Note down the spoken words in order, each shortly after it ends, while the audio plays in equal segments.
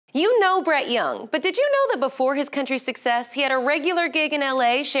You know Brett Young, but did you know that before his country success, he had a regular gig in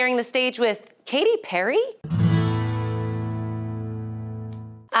LA sharing the stage with Katy Perry?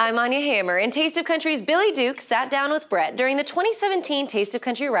 I'm Anya Hammer, and Taste of Country's Billy Duke sat down with Brett during the 2017 Taste of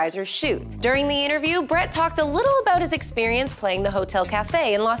Country Risers shoot. During the interview, Brett talked a little about his experience playing the Hotel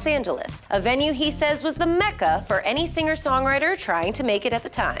Cafe in Los Angeles, a venue he says was the mecca for any singer-songwriter trying to make it at the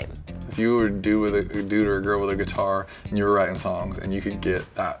time. If you were a dude or a girl with a guitar and you were writing songs and you could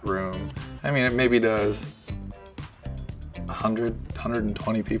get that room, I mean, it maybe does 100,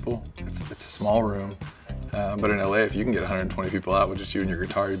 120 people. It's a small room. But in LA, if you can get 120 people out with just you and your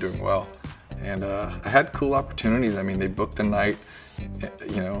guitar, you're doing well. And I had cool opportunities. I mean, they booked the night,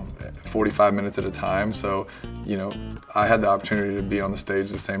 45 minutes at a time. So, I had the opportunity to be on the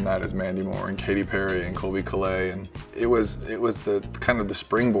stage the same night as Mandy and Katy Perry and Colby Calais. And it was the kind of the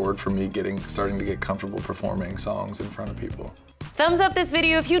springboard for me starting to get comfortable performing songs in front of people. Thumbs up this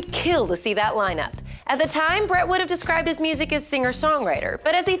video if you'd kill to see that lineup. At the time, Brett would have described his music as singer-songwriter,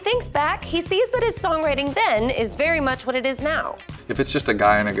 but as he thinks back, he sees that his songwriting then is very much what it is now. If it's just a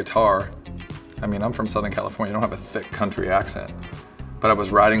guy and a guitar, I mean, I'm from Southern California, I don't have a thick country accent, but I was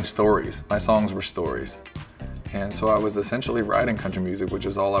writing stories. My songs were stories. And so I was essentially writing country music, which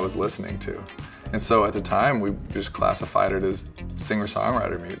is all I was listening to. And so at the time, we just classified it as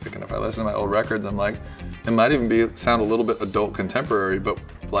singer-songwriter music. And if I listen to my old records, I'm like, it might even sound a little bit adult contemporary, but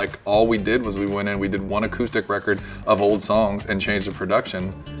like all we did was we went in, we did one acoustic record of old songs and changed the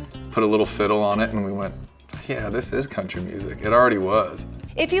production, put a little fiddle on it, and we went, yeah, this is country music. It already was.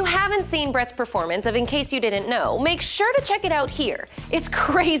 If you haven't seen Brett's performance of In Case You Didn't Know, make sure to check it out here. It's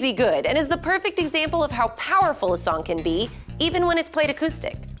crazy good and is the perfect example of how powerful a song can be, even when it's played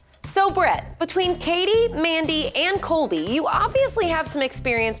acoustic. So Brett, between Katy, Mandy, and Colby, you obviously have some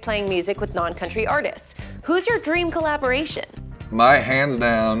experience playing music with non-country artists. Who's your dream collaboration? My hands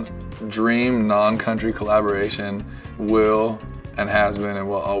down dream non-country collaboration will and has been and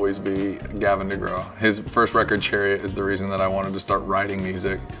will always be Gavin DeGraw. His first record, Chariot, is the reason that I wanted to start writing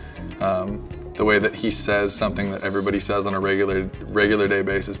music. The way that he says something that everybody says on a regular day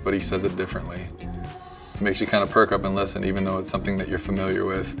basis, but he says it differently. It makes you kind of perk up and listen, even though it's something that you're familiar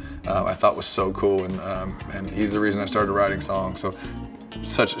with. I thought was so cool, and he's the reason I started writing songs. So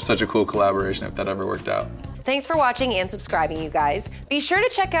such a cool collaboration if that ever worked out. Thanks for watching and subscribing, you guys. Be sure to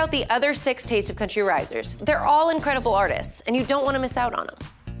check out the other 6 Taste of Country Risers. They're all incredible artists, and you don't want to miss out on them.